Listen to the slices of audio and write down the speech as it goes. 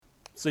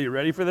So you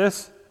ready for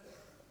this?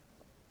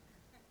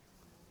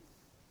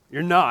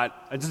 You're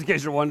not. Just in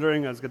case you're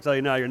wondering, I was going to tell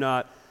you now you're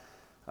not.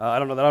 I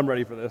don't know that I'm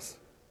ready for this.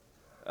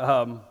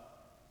 I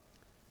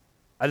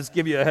just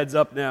give you a heads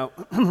up now.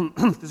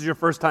 This is your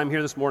first time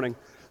here this morning.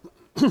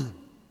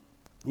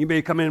 You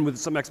may come in with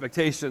some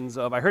expectations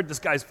of, I heard this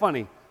guy's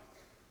funny.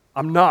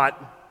 I'm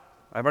not.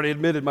 I've already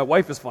admitted my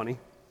wife is funny.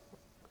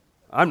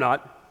 I'm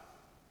not.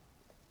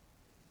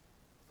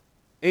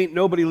 Ain't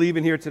nobody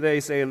leaving here today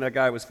saying that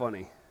guy was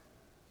funny.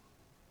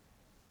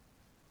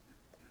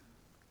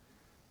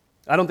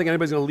 I don't think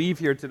anybody's going to leave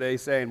here today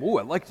saying, ooh,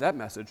 I liked that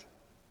message.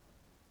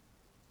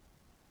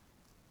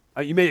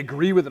 You may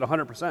agree with it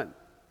 100%,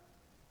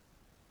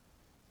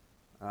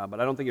 but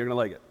I don't think you're going to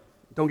like it.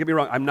 Don't get me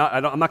wrong, I'm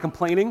not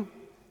complaining,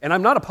 and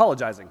I'm not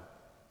apologizing.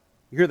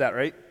 You hear that,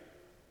 right?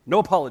 No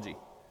apology.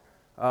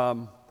 I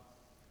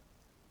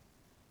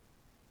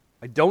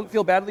don't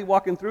feel badly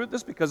walking through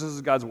this because this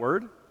is God's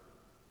Word.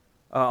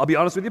 I'll be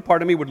honest with you,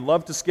 part of me would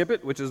love to skip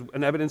it, which is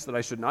an evidence that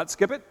I should not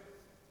skip it.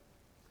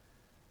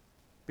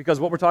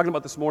 Because what we're talking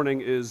about this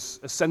morning is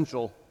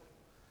essential.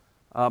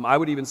 I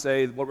would even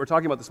say what we're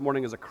talking about this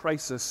morning is a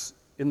crisis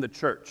in the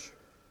church.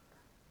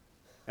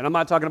 And I'm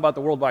not talking about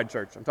the worldwide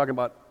church. I'm talking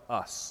about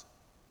us.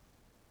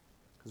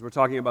 Because we're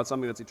talking about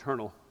something that's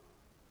eternal.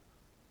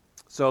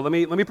 So let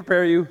me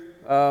prepare you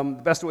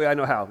the best way I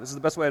know how. This is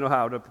the best way I know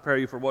how to prepare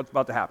you for what's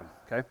about to happen,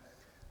 okay?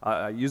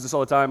 I use this all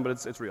the time,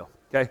 but it's real,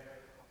 okay?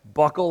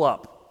 Buckle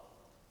up.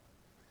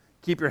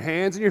 Keep your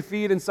hands and your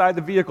feet inside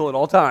the vehicle at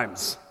all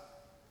times.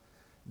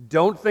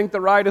 Don't think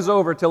the ride is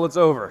over till it's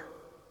over.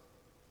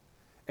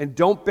 And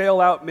don't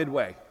bail out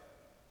midway.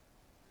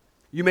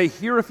 You may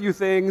hear a few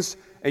things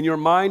and your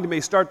mind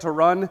may start to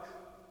run.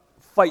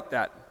 Fight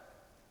that.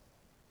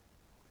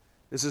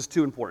 This is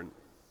too important.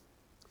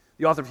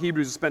 The author of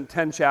Hebrews has spent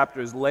 10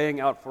 chapters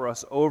laying out for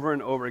us over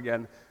and over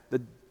again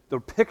the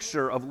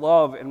picture of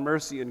love and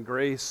mercy and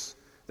grace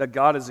that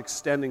God is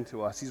extending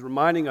to us. He's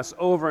reminding us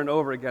over and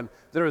over again,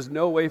 there is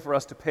no way for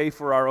us to pay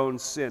for our own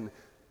sin,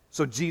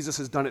 so Jesus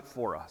has done it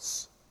for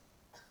us.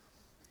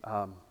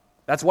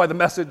 That's why the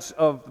message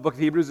of the book of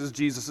Hebrews is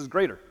Jesus is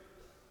greater.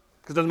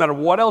 Because it doesn't matter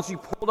what else you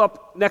pulled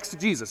up next to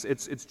Jesus,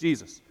 it's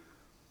Jesus.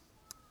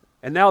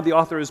 And now the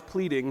author is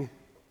pleading,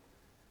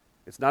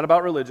 it's not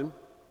about religion,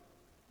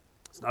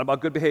 it's not about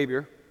good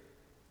behavior,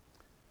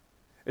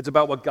 it's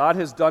about what God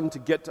has done to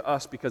get to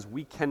us because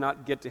we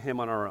cannot get to Him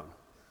on our own.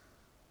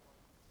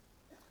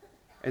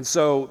 And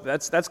so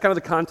that's kind of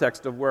the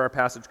context of where our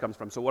passage comes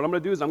from. So what I'm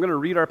going to do is I'm going to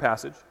read our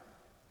passage,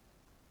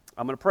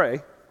 I'm going to pray,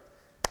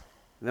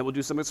 and then we'll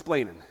do some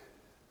explaining.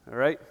 All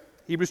right?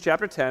 Hebrews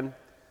chapter 10,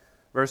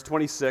 verse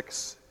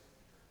 26.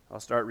 I'll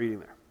start reading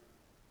there.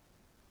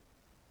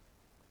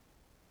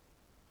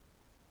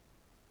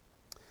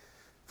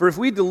 For if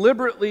we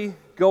deliberately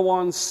go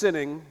on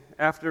sinning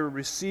after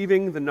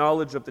receiving the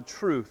knowledge of the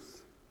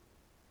truth,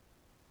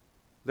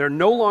 there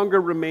no longer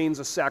remains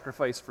a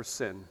sacrifice for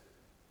sin,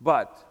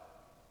 but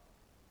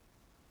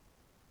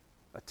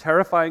a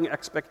terrifying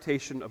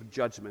expectation of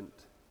judgment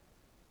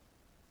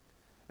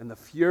and the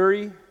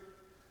fury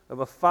of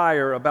a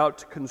fire about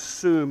to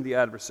consume the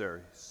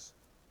adversaries.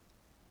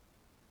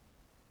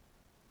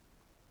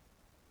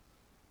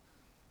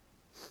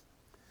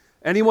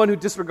 Anyone who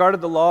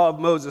disregarded the law of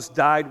Moses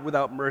died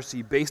without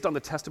mercy based on the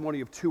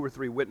testimony of 2 or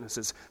 3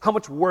 witnesses. How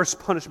much worse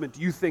punishment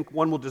do you think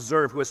one will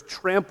deserve who has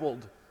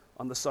trampled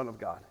on the Son of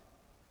God,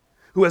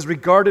 who has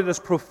regarded as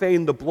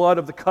profane the blood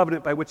of the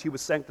covenant by which he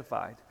was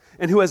sanctified,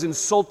 and who has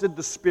insulted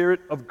the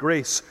Spirit of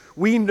grace?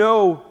 We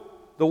know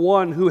the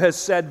one who has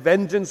said,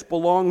 vengeance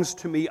belongs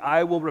to me,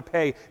 I will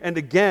repay. And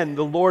again,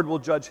 the Lord will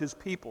judge his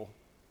people.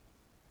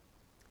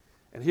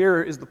 And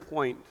here is the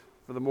point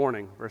for the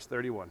morning, verse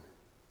 31.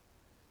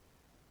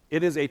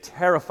 It is a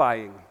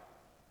terrifying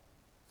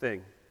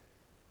thing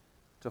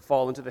to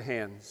fall into the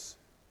hands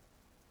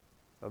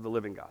of the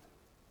living God.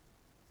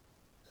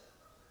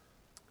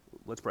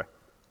 Let's pray.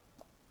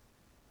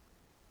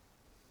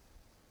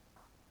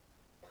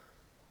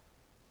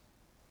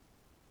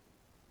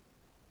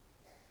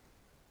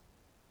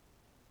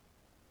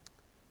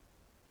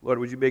 Lord,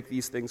 would you make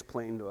these things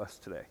plain to us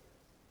today?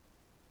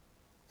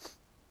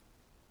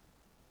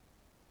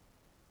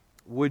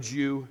 Would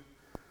you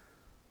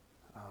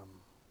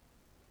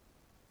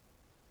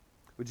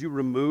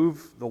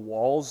remove the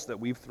walls that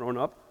we've thrown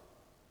up?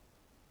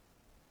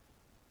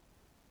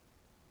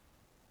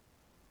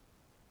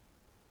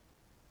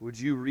 Would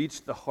you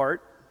reach the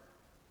heart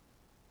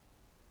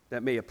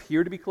that may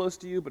appear to be close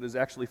to you but is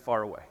actually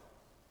far away?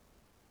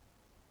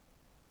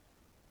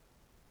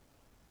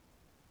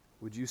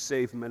 Would you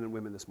save men and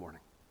women this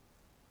morning?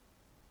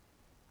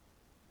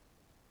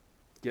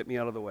 Get me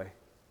out of the way.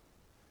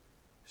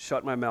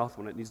 Shut my mouth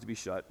when it needs to be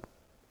shut.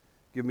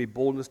 Give me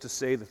boldness to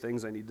say the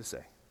things I need to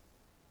say.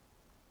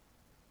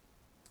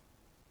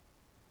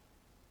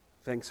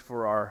 Thanks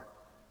for our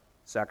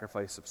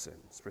sacrifice of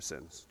sins, for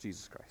sins,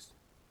 Jesus Christ.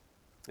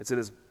 It's in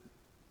his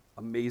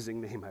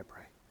amazing name I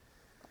pray.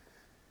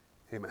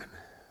 Amen.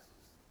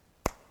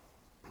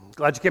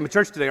 Glad you came to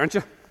church today, aren't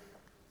you?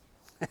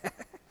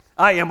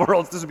 I am, or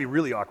else this would be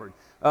really awkward.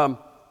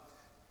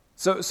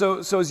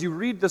 So as you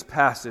read this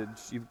passage,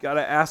 you've got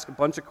to ask a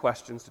bunch of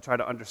questions to try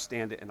to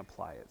understand it and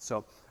apply it.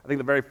 So I think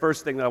the very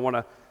first thing that I want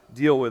to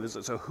deal with is,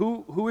 so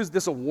who is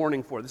this a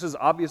warning for? This is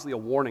obviously a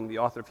warning the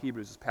author of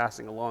Hebrews is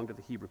passing along to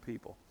the Hebrew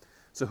people.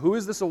 So who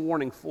is this a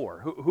warning for?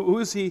 Who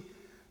is he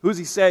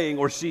saying,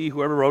 or she,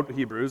 whoever wrote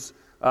Hebrews,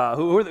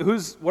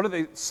 what are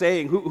they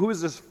saying? Who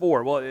is this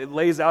for? Well, it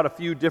lays out a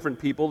few different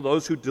people.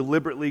 Those who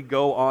deliberately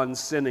go on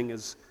sinning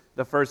is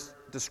the first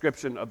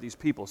description of these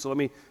people. So let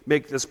me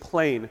make this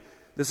plain.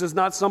 This is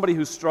not somebody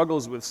who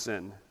struggles with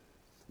sin.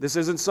 This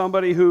isn't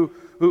somebody who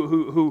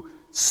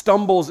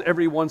stumbles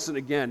every once and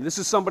again. This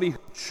is somebody who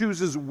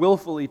chooses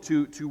willfully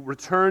to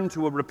return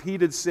to a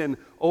repeated sin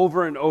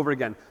over and over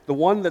again. The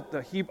one that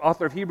the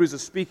author of Hebrews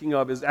is speaking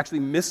of is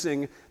actually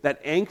missing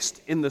that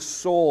angst in the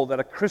soul that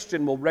a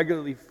Christian will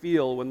regularly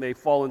feel when they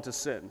fall into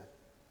sin.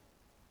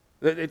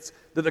 It's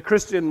that the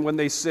Christian, when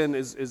they sin,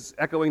 is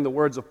echoing the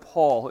words of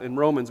Paul in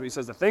Romans, where he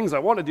says, the things I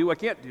want to do, I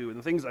can't do, and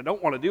the things I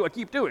don't want to do, I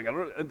keep doing.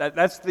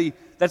 That's the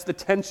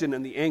tension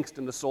and the angst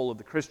in the soul of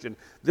the Christian.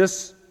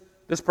 This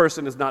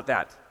person is not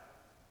that.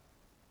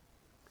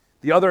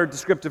 The other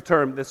descriptive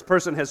term, this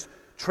person has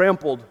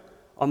trampled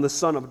on the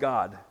Son of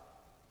God.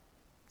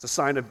 It's a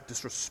sign of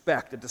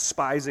disrespect, a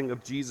despising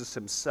of Jesus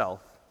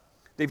himself.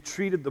 They've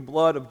treated the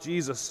blood of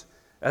Jesus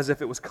as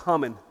if it was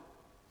common.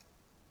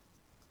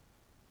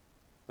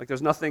 Like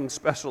there's nothing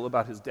special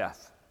about his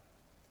death.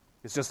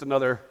 It's just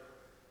another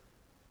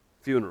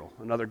funeral,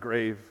 another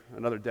grave,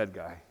 another dead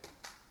guy.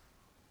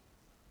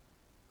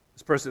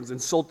 This person's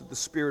insulted the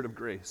Spirit of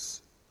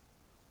grace.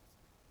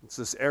 It's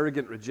this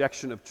arrogant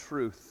rejection of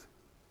truth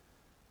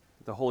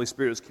that the Holy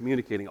Spirit is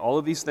communicating. All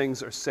of these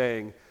things are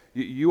saying,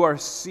 you are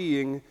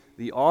seeing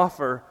the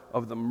offer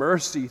of the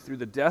mercy through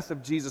the death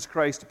of Jesus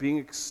Christ being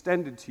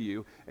extended to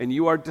you, and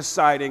you are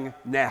deciding,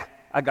 nah,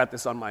 I got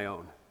this on my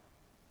own.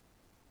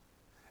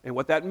 And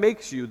what that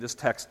makes you, this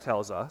text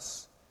tells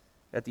us,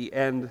 at the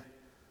end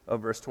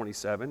of verse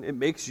 27, it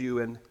makes you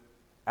an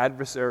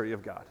adversary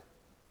of God,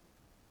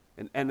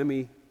 an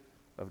enemy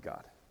of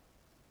God.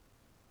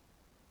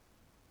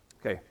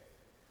 Okay,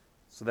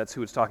 so that's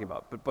who it's talking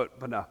about.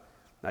 But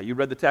now you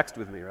read the text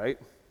with me, right?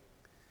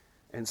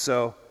 And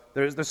so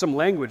there's some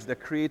language that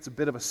creates a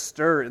bit of a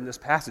stir in this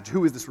passage.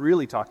 Who is this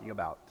really talking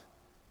about?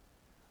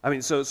 I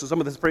mean, so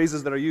some of the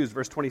phrases that are used,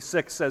 verse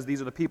 26 says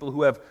these are the people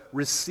who have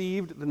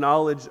received the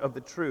knowledge of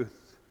the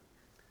truth.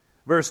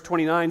 Verse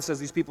 29 says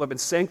these people have been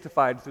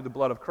sanctified through the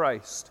blood of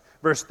Christ.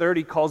 Verse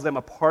 30 calls them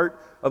a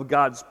part of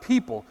God's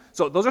people.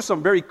 So those are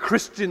some very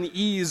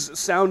Christianese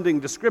sounding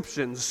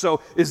descriptions.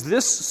 So is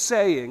this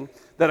saying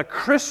that a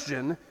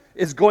Christian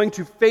is going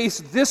to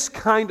face this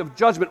kind of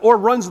judgment or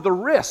runs the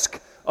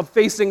risk of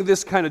facing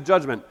this kind of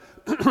judgment?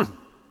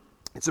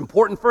 It's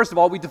important, first of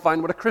all, we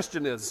define what a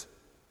Christian is.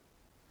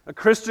 A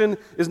Christian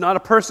is not a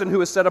person who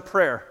has said a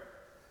prayer.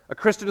 A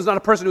Christian is not a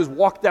person who has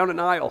walked down an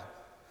aisle.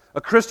 A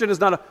Christian is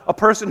not a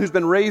person who's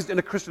been raised in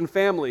a Christian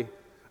family.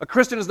 A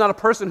Christian is not a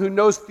person who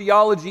knows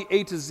theology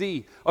A to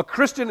Z. A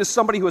Christian is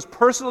somebody who has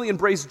personally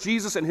embraced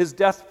Jesus and his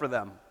death for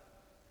them.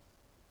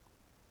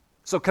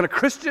 So can a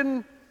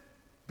Christian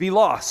be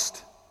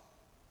lost?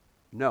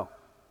 No.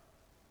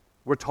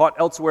 We're taught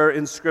elsewhere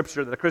in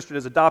Scripture that a Christian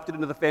is adopted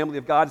into the family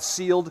of God,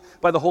 sealed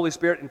by the Holy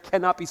Spirit, and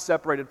cannot be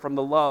separated from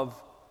the love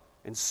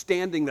and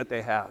standing that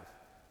they have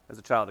as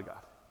a child of God.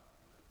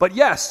 But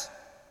yes,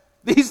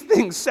 these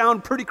things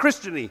sound pretty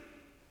Christian-y.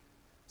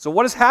 So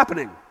what is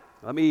happening?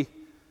 Let me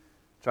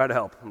try to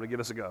help. I'm going to give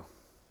us a go.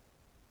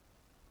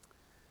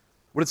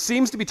 What it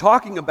seems to be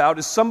talking about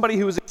is somebody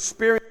who has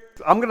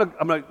experienced, I'm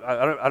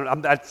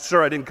not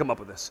sure I didn't come up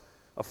with this,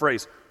 a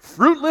phrase,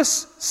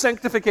 fruitless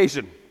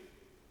sanctification,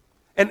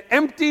 an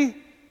empty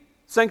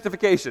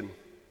sanctification,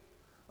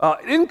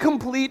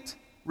 incomplete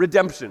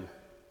redemption.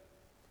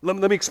 Let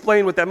me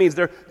explain what that means.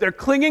 They're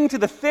clinging to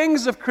the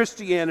things of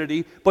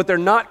Christianity, but they're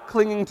not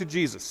clinging to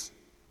Jesus.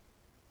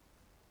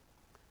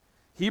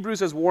 Hebrews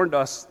has warned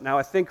us now,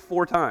 I think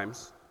 4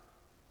 times,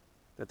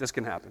 that this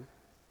can happen.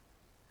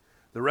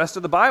 The rest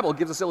of the Bible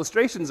gives us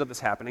illustrations of this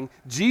happening.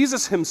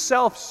 Jesus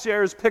himself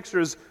shares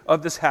pictures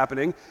of this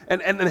happening,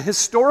 and the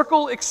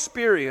historical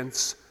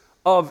experience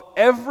of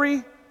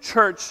every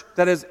church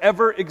that has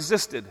ever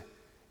existed,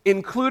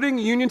 including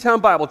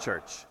Uniontown Bible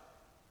Church,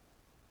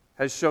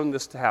 has shown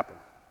this to happen.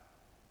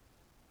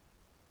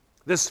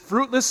 This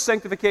fruitless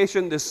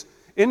sanctification, this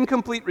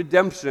incomplete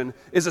redemption,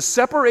 is a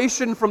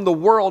separation from the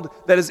world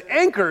that is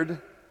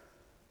anchored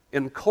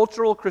in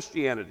cultural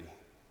Christianity.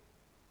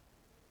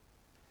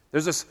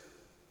 There's this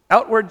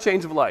outward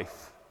change of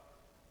life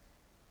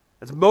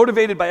that's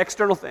motivated by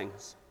external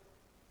things,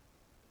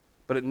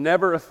 but it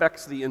never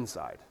affects the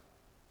inside.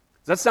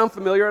 Does that sound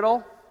familiar at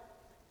all?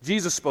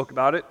 Jesus spoke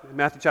about it in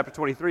Matthew chapter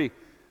 23,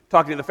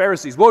 talking to the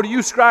Pharisees. Woe to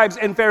you, scribes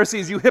and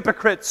Pharisees, you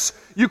hypocrites!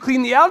 You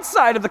clean the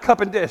outside of the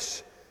cup and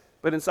dish,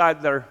 but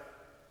inside they're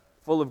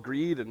full of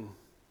greed and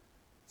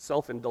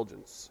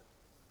self-indulgence.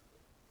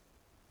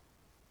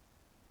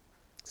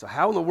 So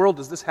how in the world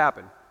does this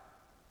happen?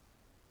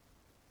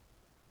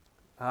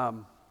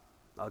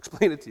 I'll I'll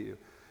explain it to you.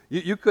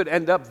 You could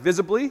end up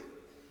visibly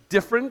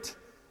different,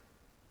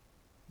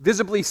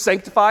 visibly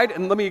sanctified,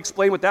 and let me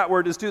explain what that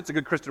word is too. It's a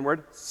good Christian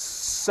word.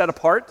 Set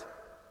apart,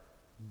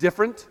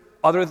 different,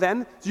 other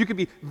than. So you could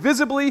be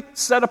visibly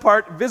set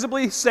apart,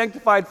 visibly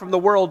sanctified from the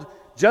world,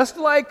 just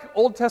like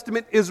Old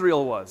Testament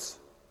Israel was.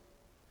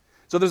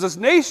 So there's this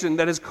nation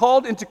that is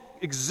called into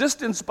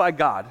existence by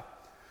God,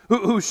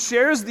 who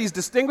shares these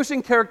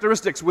distinguishing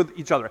characteristics with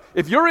each other.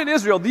 If you're in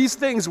Israel, these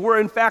things were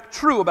in fact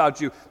true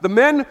about you. The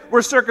men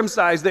were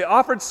circumcised. They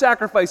offered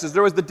sacrifices.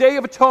 There was the Day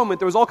of Atonement.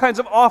 There was all kinds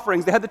of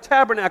offerings. They had the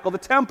tabernacle, the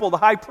temple, the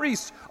high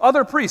priests,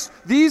 other priests.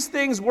 These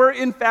things were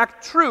in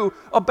fact true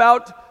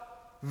about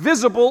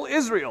visible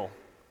Israel.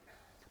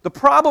 The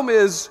problem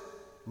is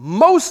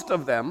most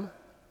of them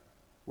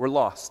were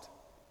lost.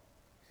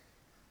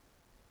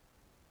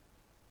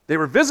 They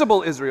were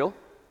visible Israel,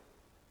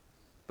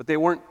 but they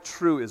weren't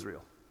true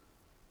Israel.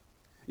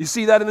 You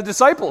see that in the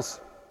disciples.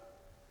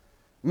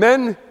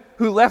 Men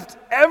who left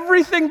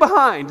everything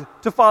behind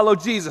to follow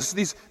Jesus.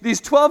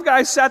 These 12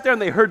 guys sat there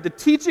and they heard the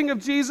teaching of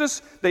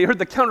Jesus. They heard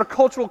the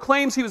countercultural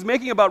claims he was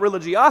making about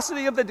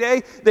religiosity of the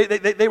day.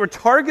 They were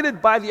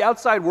targeted by the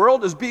outside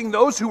world as being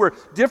those who were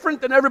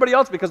different than everybody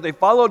else because they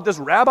followed this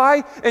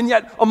rabbi. And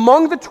yet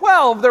among the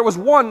 12, there was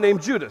one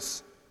named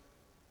Judas.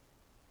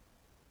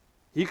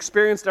 He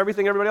experienced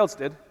everything everybody else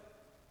did.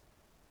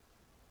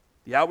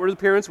 The outward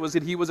appearance was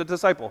that he was a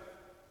disciple.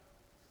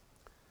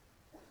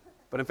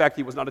 But in fact,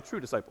 he was not a true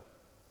disciple.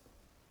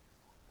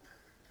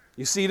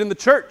 You see it in the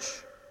church.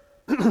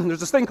 There's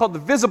this thing called the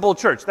visible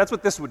church. That's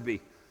what this would be.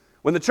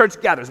 When the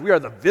church gathers, we are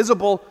the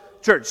visible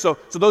church. So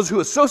those who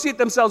associate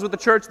themselves with the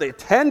church, they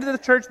attend the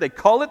church, they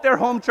call it their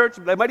home church,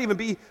 they might even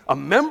be a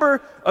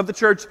member of the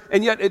church,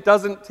 and yet it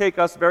doesn't take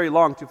us very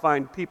long to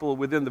find people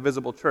within the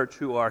visible church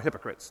who are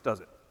hypocrites,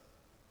 does it?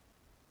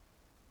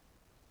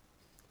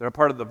 They're a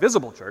part of the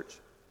visible church,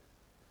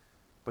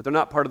 but they're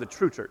not part of the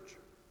true church.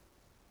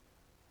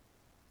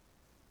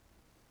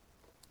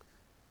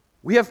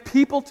 We have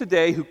people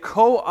today who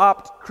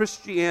co-opt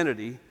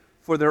Christianity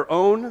for their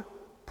own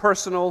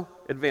personal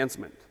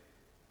advancement.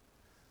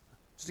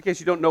 Just in case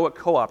you don't know what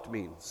co-opt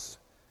means.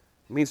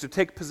 It means to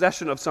take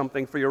possession of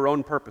something for your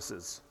own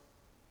purposes.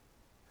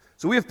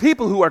 So we have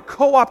people who are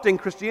co-opting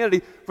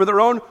Christianity for their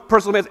own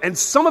personal advancement, and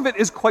some of it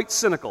is quite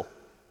cynical.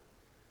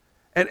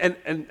 And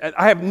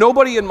I have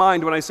nobody in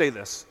mind when I say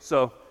this,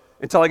 so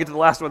until I get to the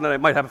last one, then I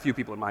might have a few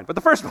people in mind. But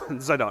the first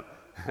ones, I don't.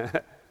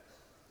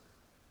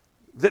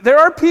 There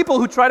are people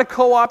who try to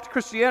co-opt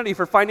Christianity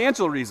for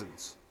financial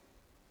reasons.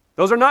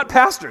 Those are not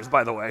pastors,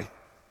 by the way.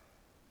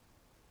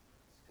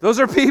 Those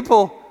are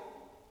people,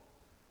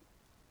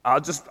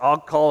 I'll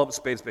call a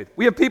spade a spade.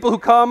 We have people who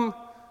come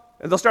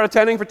and they'll start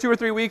attending for 2 or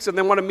 3 weeks and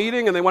they want a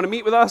meeting and they want to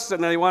meet with us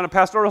and they want a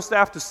pastoral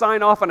staff to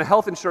sign off on a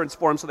health insurance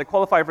form so they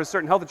qualify for a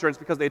certain health insurance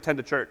because they attend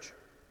a church.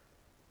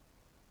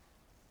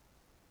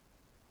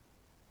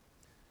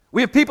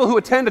 We have people who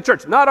attend a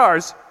church, not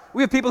ours.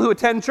 We have people who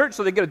attend church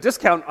so they get a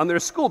discount on their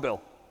school bill.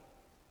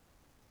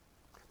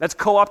 That's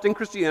co-opting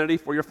Christianity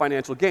for your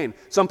financial gain.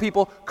 Some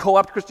people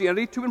co-opt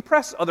Christianity to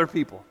impress other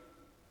people.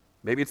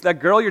 Maybe it's that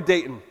girl you're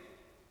dating.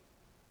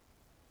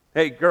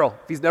 Hey, girl,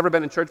 if he's never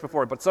been in church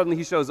before, but suddenly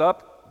he shows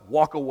up,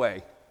 walk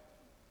away.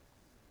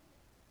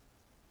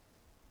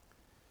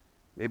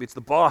 Maybe it's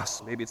the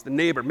boss. Maybe it's the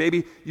neighbor.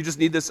 Maybe you just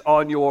need this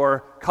on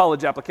your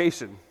college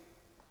application.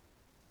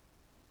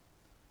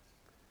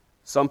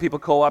 Some people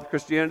co-opt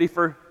Christianity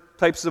for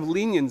types of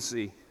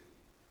leniency.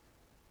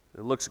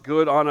 It looks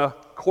good on a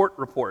court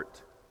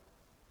report.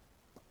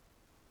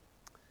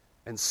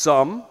 And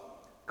some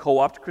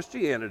co-opt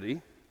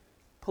Christianity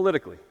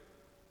politically.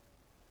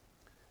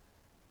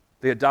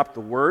 They adopt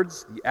the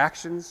words, the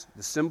actions,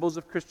 the symbols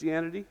of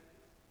Christianity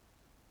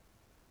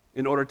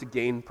in order to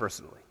gain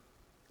personally.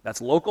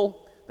 That's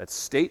local, that's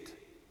state,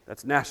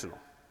 that's national.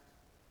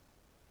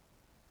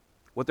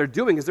 What they're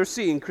doing is they're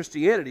seeing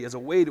Christianity as a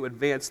way to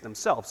advance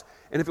themselves.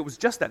 And if it was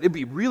just that, it'd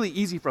be really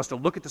easy for us to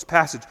look at this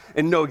passage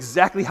and know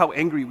exactly how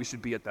angry we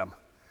should be at them.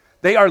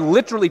 They are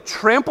literally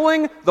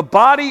trampling the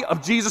body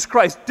of Jesus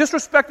Christ,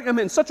 disrespecting him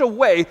in such a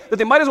way that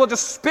they might as well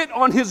just spit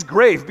on his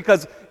grave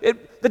because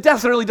the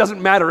death really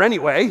doesn't matter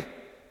anyway.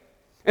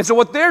 And so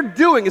what they're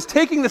doing is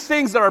taking the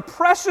things that are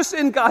precious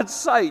in God's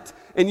sight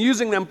and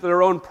using them for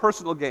their own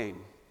personal gain.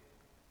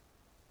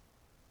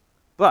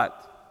 But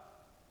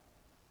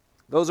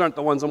those aren't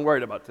the ones I'm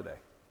worried about today.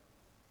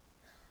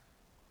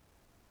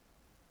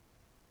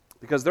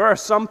 Because there are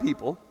some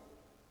people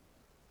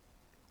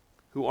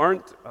who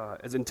aren't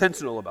as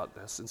intentional about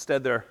this.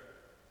 Instead, they're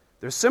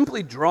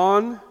simply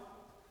drawn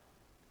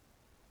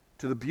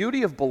to the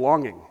beauty of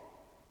belonging.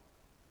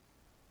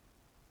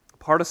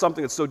 Part of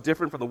something that's so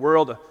different from the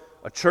world,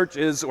 a church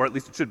is, or at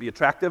least it should be,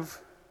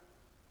 attractive.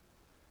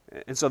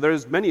 And so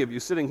there's many of you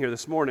sitting here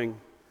this morning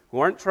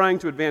who aren't trying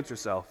to advance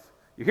yourself.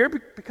 You're here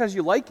because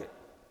you like it.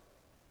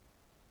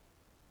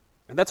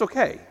 And that's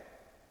okay.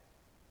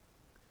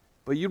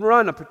 But you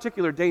run a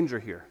particular danger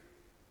here.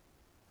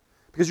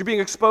 Because you're being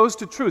exposed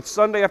to truth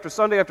Sunday after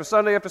Sunday after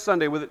Sunday after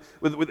Sunday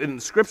in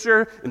the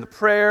Scripture, in the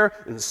prayer,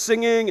 in the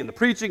singing, in the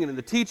preaching, and in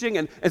the teaching.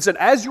 And so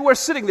as you are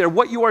sitting there,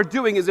 what you are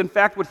doing is in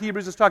fact what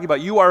Hebrews is talking about.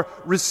 You are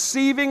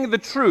receiving the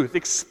truth,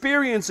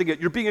 experiencing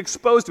it. You're being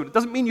exposed to it. It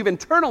doesn't mean you've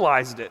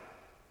internalized it.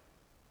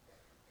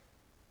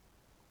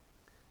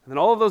 And then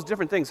all of those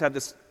different things have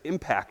this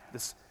impact.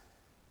 It's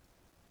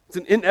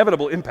an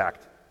inevitable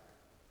impact.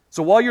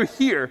 So while you're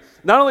here,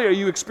 not only are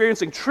you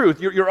experiencing truth,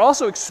 you're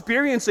also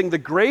experiencing the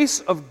grace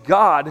of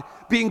God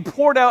being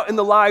poured out in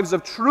the lives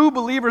of true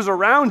believers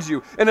around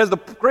you. And as the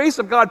grace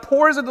of God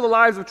pours into the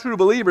lives of true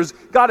believers,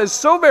 God is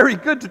so very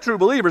good to true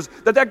believers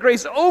that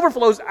grace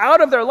overflows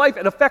out of their life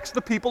and affects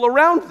the people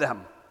around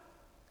them.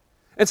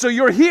 And so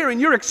you're here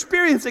and you're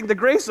experiencing the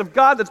grace of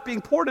God that's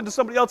being poured into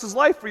somebody else's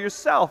life for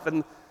yourself.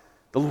 And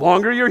the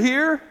longer you're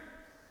here,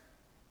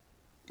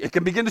 it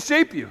can begin to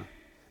shape you.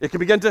 It can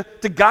begin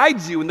to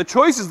guide you in the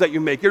choices that you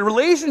make. Your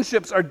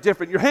relationships are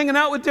different. You're hanging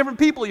out with different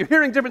people. You're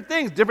hearing different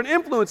things, different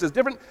influences,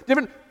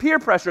 different peer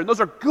pressure. And those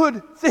are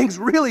good things,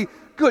 really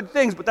good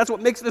things. But that's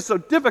what makes this so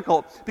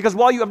difficult. Because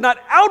while you have not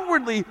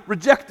outwardly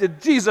rejected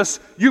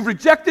Jesus, you've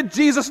rejected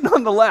Jesus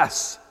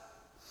nonetheless.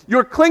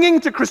 You're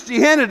clinging to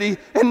Christianity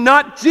and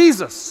not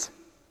Jesus.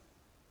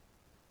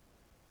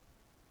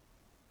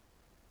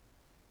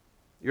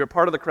 You're a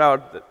part of the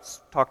crowd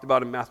that's talked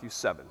about in Matthew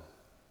 7.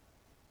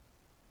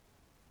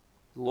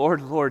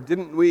 Lord, Lord,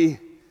 didn't we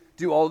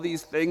do all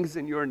these things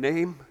in your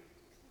name?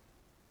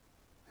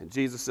 And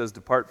Jesus says,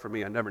 depart from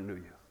me, I never knew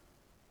you.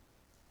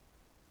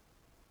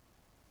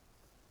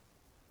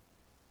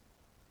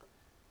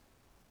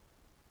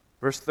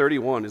 Verse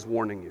 31 is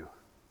warning you.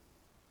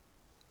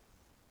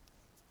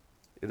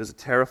 It is a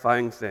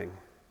terrifying thing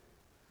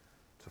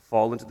to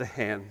fall into the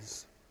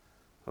hands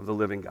of the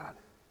living God.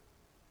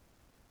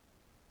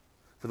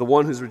 For the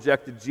one who's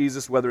rejected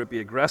Jesus, whether it be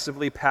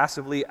aggressively,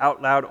 passively,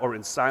 out loud, or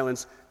in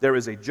silence, there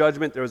is a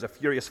judgment, there is a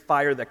furious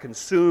fire that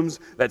consumes,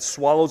 that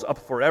swallows up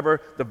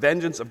forever. The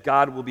vengeance of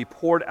God will be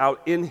poured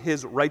out in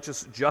his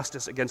righteous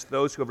justice against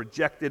those who have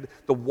rejected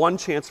the one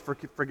chance for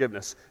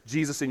forgiveness,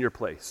 Jesus in your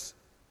place.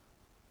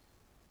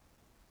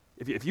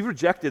 If you've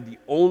rejected the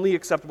only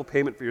acceptable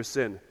payment for your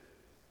sin,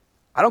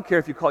 I don't care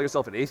if you call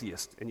yourself an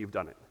atheist and you've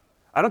done it.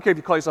 I don't care if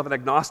you call yourself an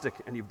agnostic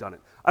and you've done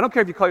it. I don't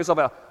care if you call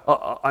yourself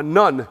a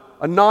nun,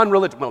 a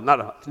non-religious, well, not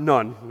a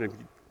nun,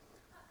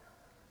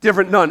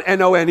 different nun,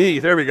 N-O-N-E,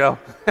 there we go.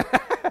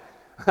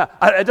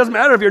 It doesn't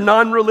matter if you're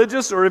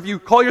non-religious or if you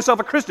call yourself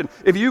a Christian.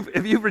 If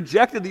you've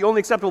rejected the only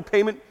acceptable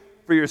payment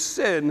for your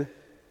sin,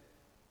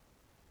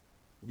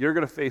 you're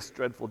going to face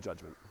dreadful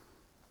judgment.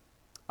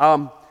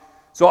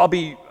 So I'll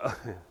be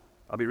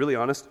really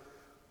honest.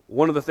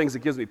 One of the things that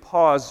gives me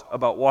pause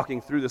about walking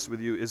through this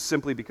with you is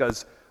simply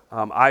because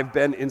I've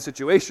been in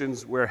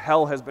situations where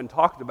hell has been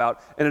talked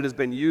about and it has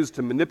been used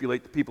to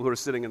manipulate the people who are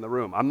sitting in the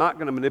room. I'm not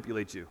going to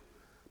manipulate you.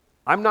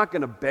 I'm not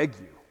going to beg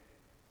you.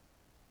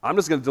 I'm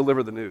just going to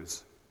deliver the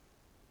news.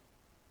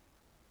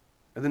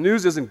 And the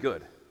news isn't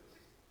good.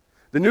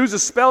 The news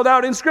is spelled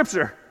out in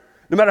Scripture.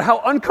 No matter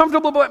how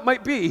uncomfortable it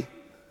might be,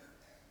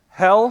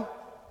 hell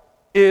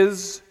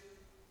is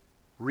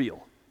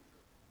real.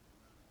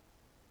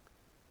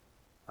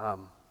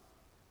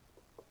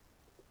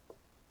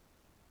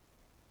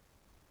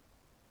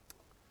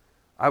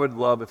 I would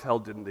love if hell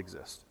didn't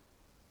exist.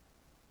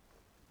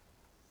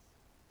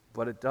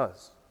 But it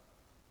does.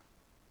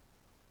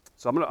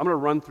 So I'm going to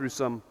run through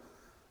some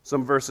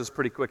verses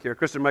pretty quick here.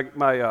 Christian,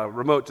 my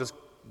remote just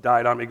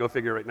died on me. Go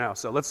figure right now.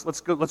 So let's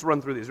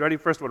run through these. Ready?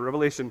 First one,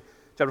 Revelation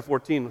chapter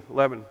 14,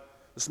 11.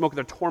 The smoke of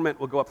their torment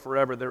will go up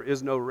forever. There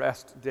is no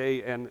rest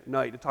day and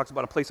night. It talks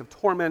about a place of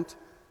torment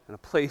and a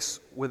place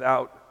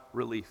without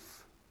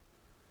relief.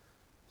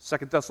 2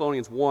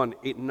 Thessalonians 1,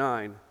 8 and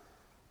 9.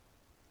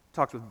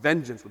 Talks with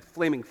vengeance,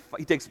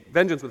 he takes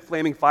vengeance with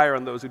flaming fire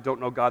on those who don't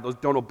know God, those who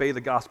don't obey the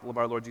gospel of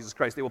our Lord Jesus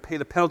Christ. They will pay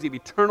the penalty of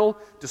eternal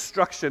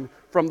destruction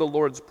from the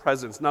Lord's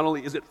presence. Not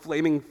only is it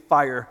flaming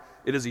fire,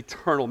 it is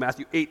eternal.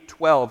 Matthew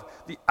 8:12,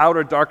 the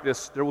outer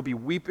darkness, there will be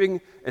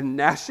weeping and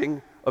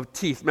gnashing of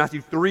teeth.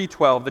 Matthew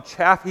 3:12, the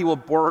chaff he will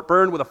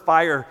burn with a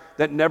fire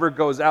that never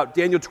goes out.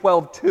 Daniel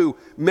 12:2,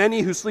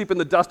 many who sleep in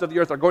the dust of the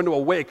earth are going to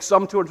awake,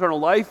 some to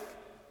eternal life,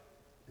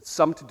 and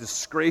some to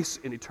disgrace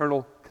and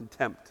eternal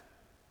contempt.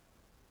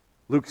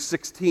 Luke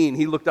 16,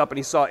 he looked up and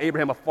he saw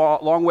Abraham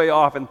a long way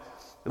off and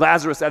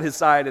Lazarus at his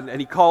side, and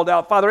he called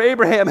out, Father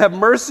Abraham, have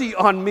mercy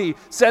on me.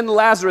 Send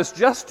Lazarus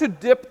just to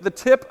dip the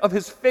tip of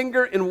his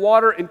finger in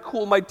water and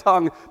cool my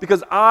tongue,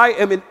 because I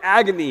am in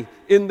agony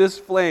in this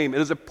flame. It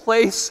is a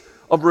place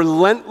of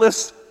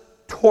relentless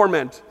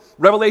torment.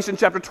 Revelation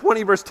chapter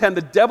 20, verse 10,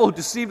 the devil who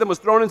deceived them was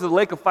thrown into the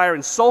lake of fire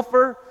and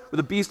sulfur, where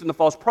the beast and the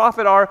false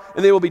prophet are,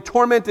 and they will be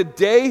tormented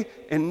day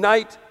and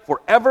night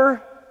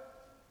forever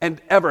and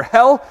ever.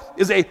 Hell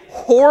is a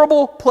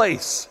horrible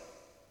place.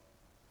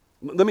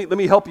 Let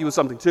me help you with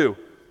something too.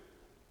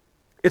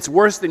 It's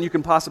worse than you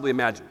can possibly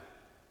imagine.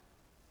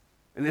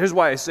 And here's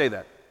why I say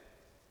that.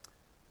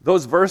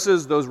 Those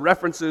verses, those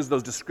references,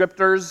 those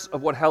descriptors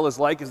of what hell is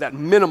like is at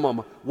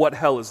minimum what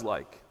hell is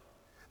like.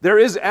 There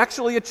is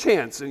actually a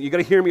chance, and you got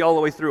to hear me all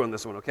the way through on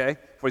this one, okay?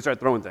 Before you start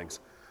throwing things.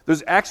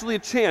 There's actually a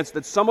chance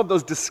that some of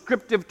those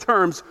descriptive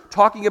terms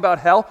talking about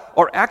hell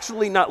are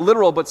actually not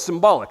literal but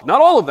symbolic. Not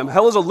all of them.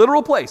 Hell is a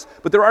literal place,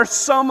 but there are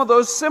some of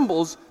those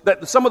symbols,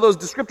 some of those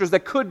descriptors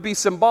that could be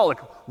symbolic.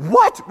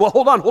 What? Well,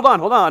 hold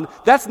on.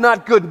 That's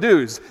not good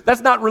news.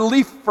 That's not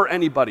relief for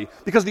anybody.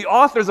 Because the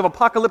authors of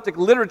apocalyptic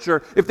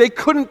literature, if they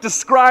couldn't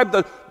describe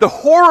the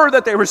horror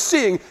that they were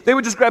seeing, they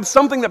would describe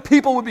something that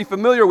people would be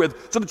familiar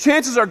with. So the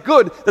chances are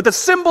good that the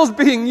symbols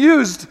being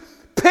used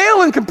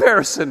pale in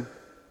comparison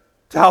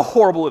to how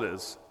horrible it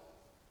is.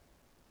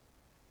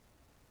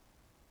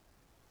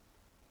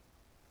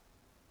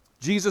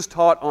 Jesus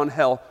taught on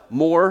hell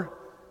more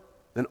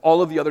than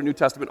all of the other New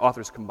Testament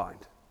authors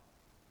combined.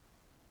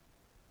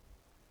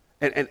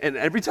 And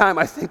every time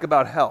I think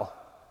about hell,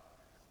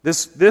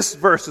 this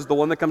verse is the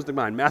one that comes to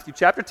mind. Matthew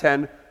chapter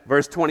 10,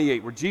 verse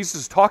 28, where Jesus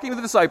is talking to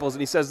the disciples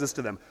and he says this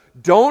to them: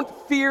 "Don't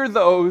fear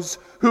those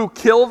who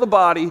kill the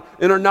body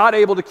and are not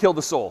able to kill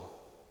the soul.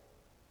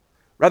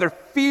 Rather,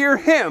 fear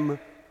him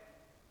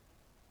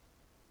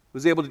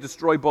who's able to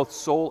destroy both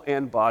soul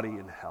and body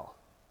in hell."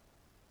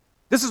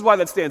 This is why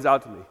that stands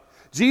out to me.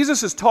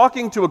 Jesus is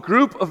talking to a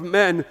group of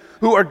men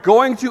who are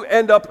going to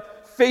end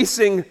up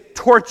facing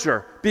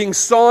torture, being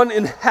sawn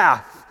in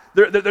half.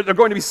 They're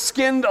going to be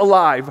skinned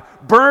alive,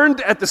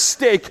 burned at the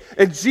stake,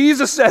 and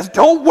Jesus says,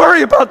 don't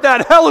worry about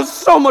that. Hell is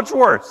so much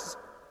worse.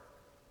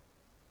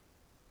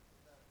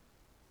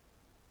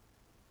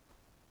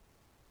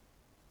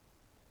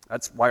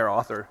 That's why our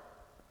author,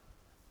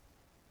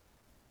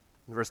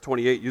 in verse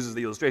 28, uses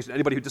the illustration: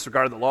 anybody who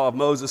disregarded the law of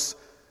Moses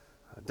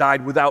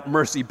died without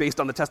mercy based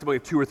on the testimony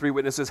of 2 or 3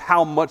 witnesses.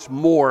 How much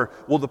more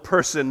will the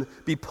person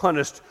be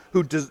punished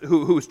who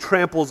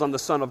tramples on the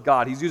Son of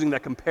God? He's using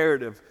that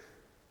comparative.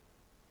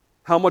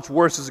 How much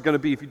worse is it going to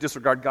be if you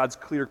disregard God's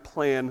clear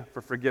plan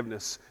for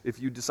forgiveness, if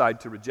you decide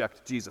to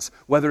reject Jesus,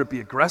 whether it be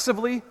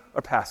aggressively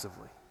or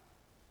passively?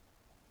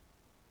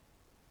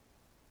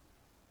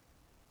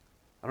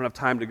 I don't have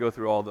time to go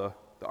through all the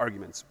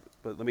arguments,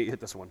 but let me hit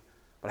this one.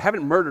 But I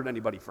haven't murdered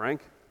anybody,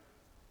 Frank.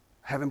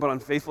 I haven't been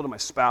unfaithful to my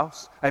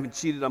spouse. I haven't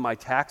cheated on my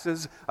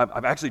taxes.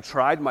 I've actually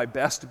tried my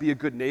best to be a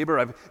good neighbor.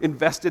 I've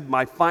invested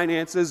my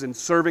finances in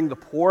serving the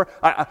poor.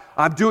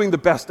 I'm doing the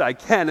best I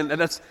can, and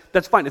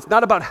that's fine. It's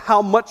not about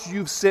how much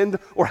you've sinned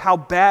or how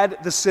bad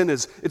the sin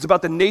is. It's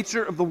about the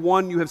nature of the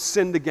one you have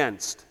sinned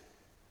against.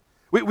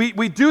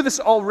 We do this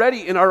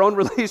already in our own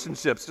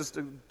relationships. Just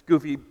a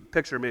goofy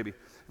picture, maybe.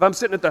 If I'm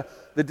sitting at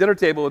the dinner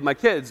table with my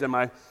kids, and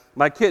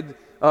my kid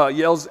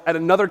yells at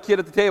another kid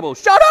at the table,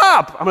 "Shut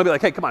up!" I'm going to be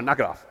like, "Hey, come on, knock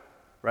it off."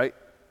 Right?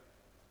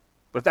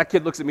 But if that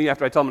kid looks at me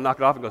after I tell him to knock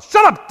it off and goes,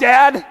 "Shut up,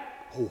 Dad!"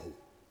 Oh,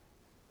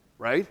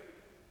 right?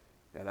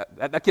 Yeah,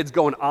 that kid's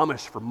going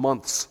Amish for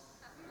months.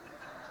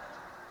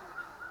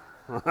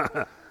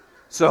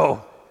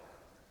 So,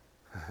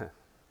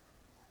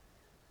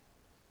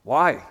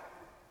 why?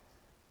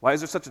 Why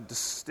is there such a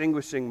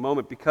distinguishing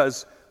moment?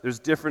 Because there's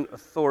different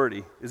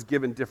authority is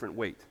given different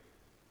weight.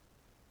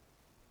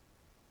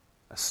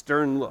 A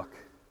stern look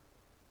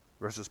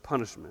versus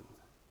punishment.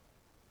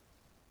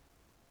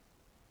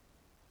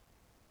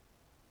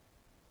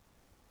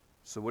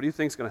 So what do you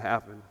think is going to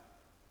happen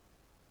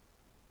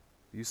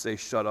if you say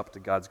shut up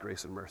to God's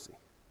grace and mercy?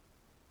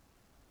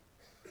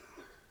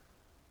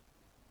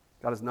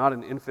 God is not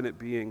an infinite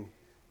being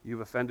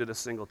you've offended a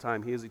single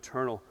time. He is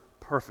eternal,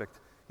 perfect.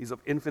 He's of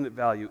infinite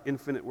value,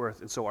 infinite worth.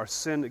 And so our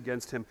sin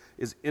against him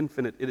is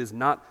infinite. It is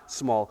not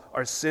small.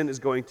 Our sin is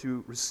going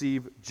to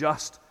receive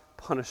just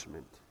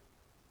punishment.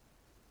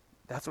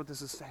 That's what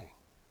this is saying.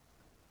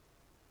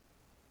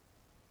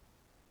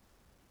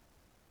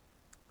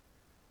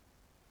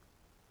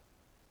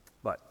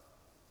 But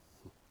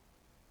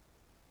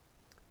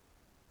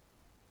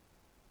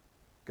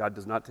God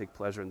does not take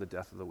pleasure in the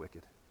death of the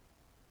wicked.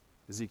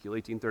 Ezekiel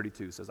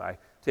 18:32 says, "I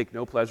take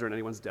no pleasure in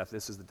anyone's death.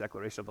 This is the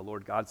declaration of the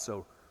Lord God,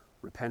 so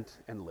repent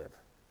and live."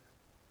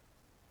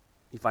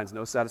 He finds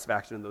no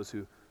satisfaction in those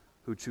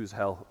who choose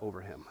hell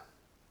over him.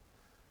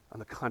 On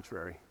the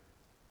contrary,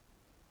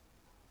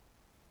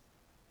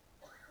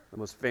 the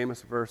most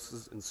famous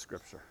verses in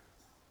Scripture,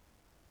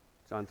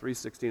 John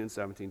 3:16 and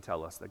 17,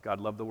 tell us that God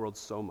loved the world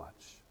so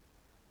much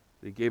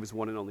that he gave his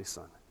one and only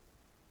Son,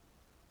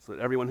 so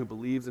that everyone who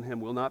believes in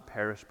him will not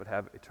perish but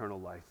have eternal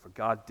life. For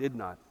God did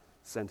not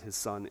send his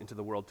Son into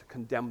the world to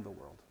condemn the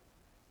world,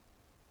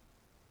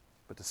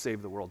 but to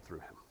save the world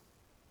through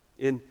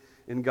him.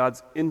 In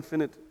God's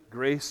infinite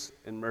grace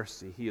and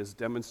mercy, he has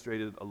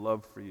demonstrated a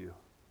love for you.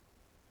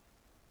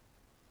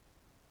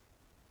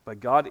 By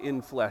God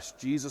in flesh,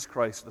 Jesus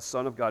Christ, the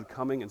Son of God,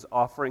 coming and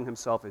offering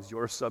himself as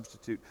your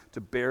substitute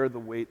to bear the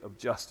weight of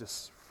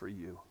justice for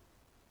you.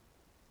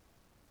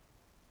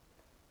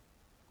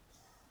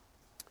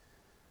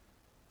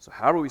 So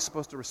how are we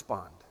supposed to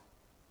respond?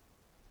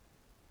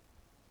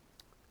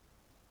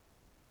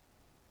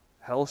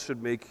 Hell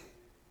should make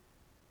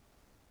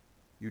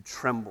you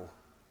tremble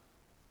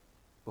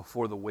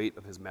before the weight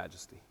of his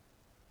majesty.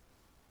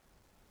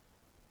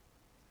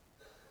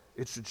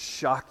 It should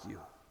shock you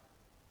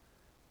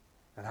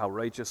at how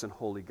righteous and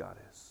holy God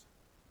is.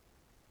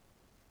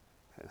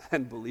 And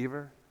then,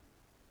 believer,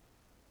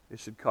 it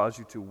should cause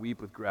you to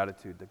weep with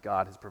gratitude that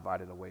God has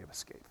provided a way of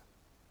escape.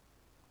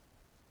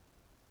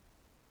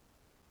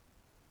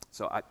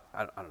 So I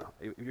don't know.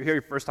 If you're here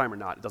your first time or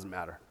not, it doesn't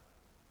matter.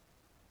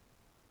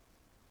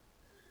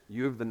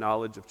 You have the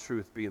knowledge of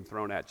truth being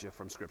thrown at you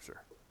from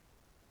Scripture.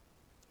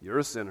 You're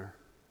a sinner.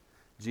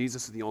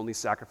 Jesus is the only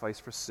sacrifice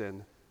for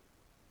sin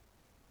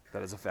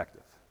that is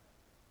effective.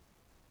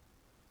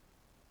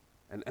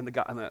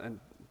 And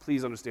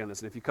please understand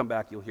this, and if you come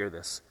back, you'll hear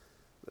this.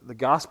 The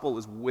gospel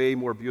is way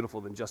more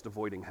beautiful than just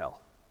avoiding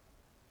hell.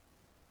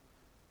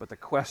 But the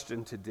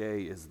question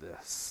today is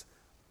this: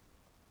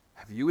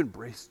 have you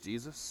embraced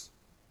Jesus?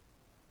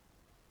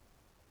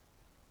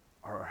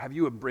 Or have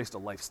you embraced a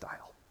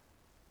lifestyle?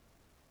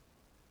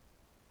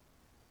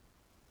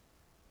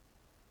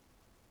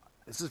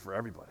 This is for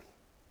everybody.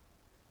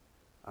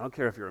 I don't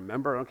care if you're a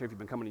member. I don't care if you've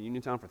been coming to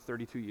Uniontown for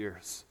 32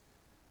 years.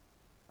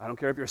 I don't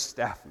care if you're a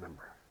staff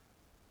member.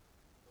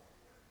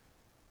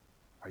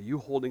 Are you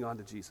holding on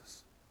to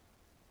Jesus?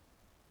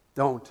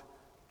 Don't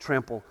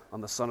trample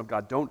on the Son of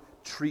God. Don't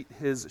treat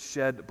his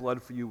shed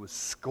blood for you with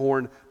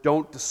scorn.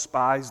 Don't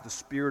despise the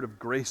Spirit of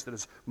grace that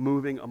is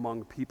moving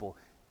among people.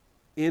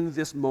 In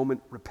this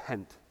moment,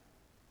 repent.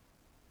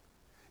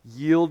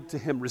 Yield to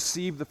him.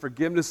 Receive the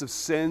forgiveness of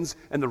sins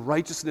and the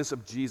righteousness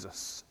of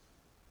Jesus.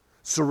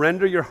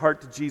 Surrender your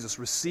heart to Jesus.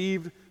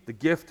 Receive the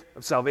gift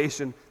of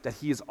salvation that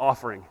he is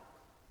offering.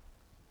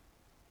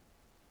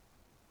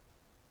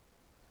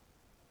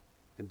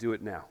 And do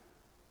it now.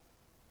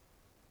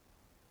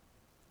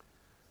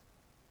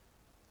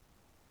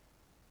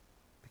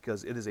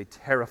 Because it is a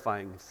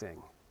terrifying thing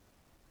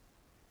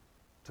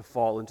to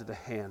fall into the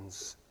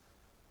hands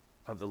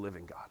of the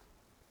living God.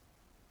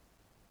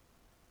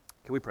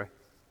 Can we pray?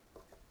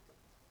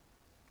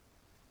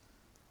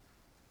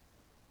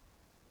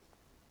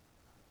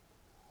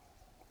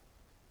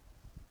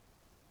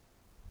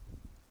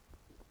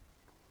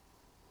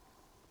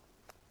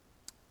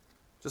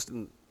 Just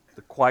in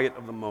the quiet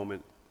of the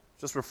moment,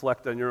 just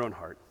reflect on your own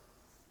heart,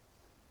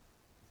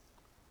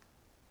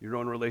 your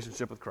own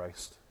relationship with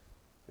Christ,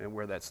 and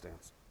where that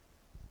stands.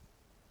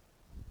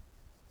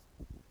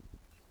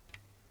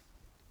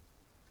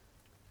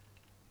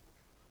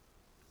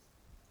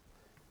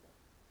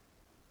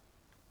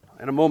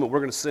 In a moment, we're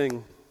going to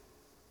sing,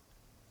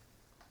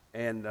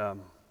 and there'll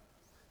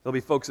be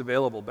folks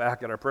available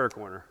back at our prayer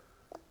corner.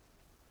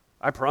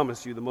 I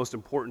promise you the most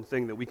important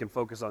thing that we can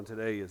focus on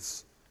today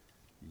is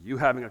you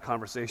having a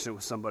conversation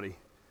with somebody,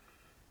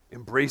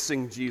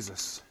 embracing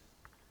Jesus,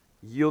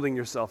 yielding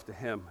yourself to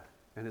him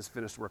and his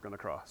finished work on the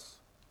cross.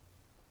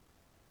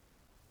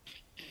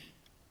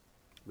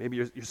 Maybe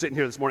you're sitting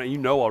here this morning and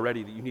you know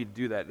already that you need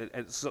to do that.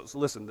 And so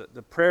listen,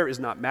 the prayer is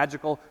not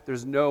magical.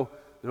 There's no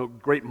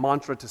great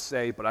mantra to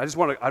say, but I just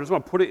want to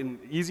put it in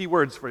easy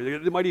words for you.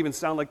 It might even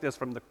sound like this: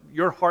 from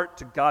your heart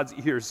to God's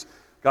ears.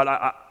 God,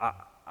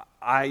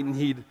 I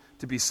need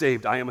to be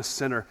saved. I am a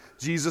sinner.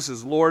 Jesus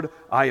is Lord.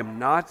 I am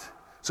not.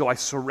 So I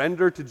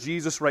surrender to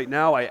Jesus right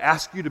now. I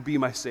ask you to be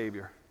my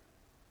Savior.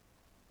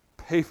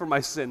 Pay for my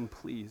sin,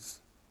 please.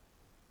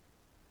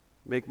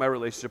 Make my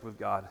relationship with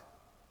God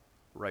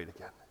right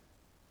again.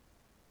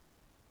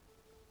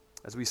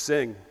 As we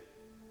sing,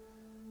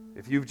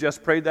 if you've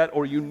just prayed that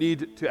or you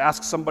need to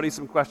ask somebody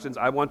some questions,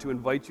 I want to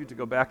invite you to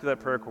go back to that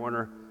prayer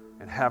corner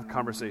and have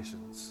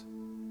conversations.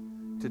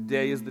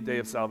 Today is the day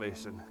of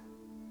salvation.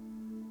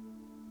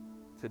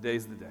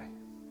 Today's the day.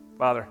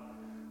 Father,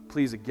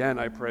 please, again,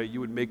 I pray you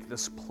would make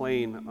this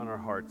plain on our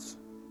hearts.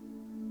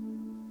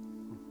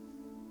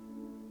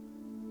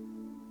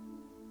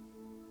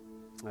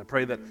 I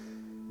pray that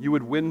you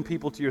would win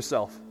people to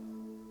yourself.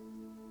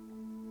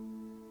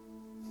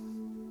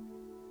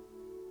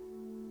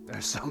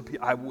 There's some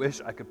people, I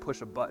wish I could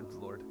push a button,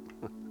 Lord.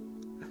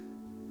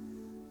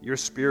 Your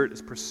Spirit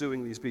is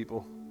pursuing these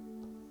people.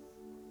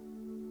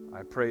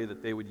 I pray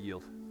that they would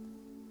yield.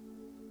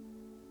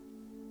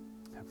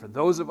 And for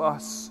those of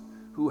us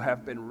who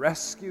have been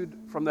rescued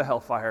from the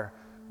hellfire,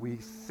 we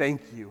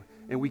thank you,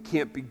 and we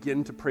can't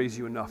begin to praise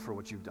you enough for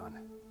what you've done.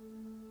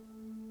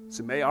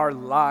 So may our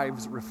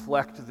lives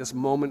reflect this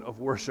moment of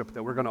worship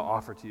that we're going to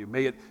offer to you.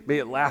 May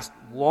it last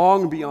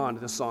long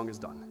beyond this song is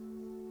done.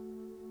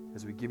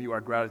 As we give you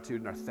our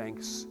gratitude and our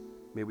thanks,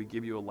 may we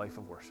give you a life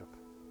of worship.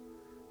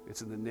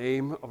 It's in the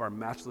name of our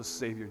matchless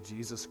Savior,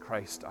 Jesus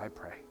Christ, I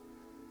pray.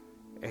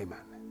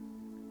 Amen.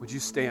 Would you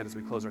stand as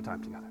we close our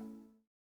time together?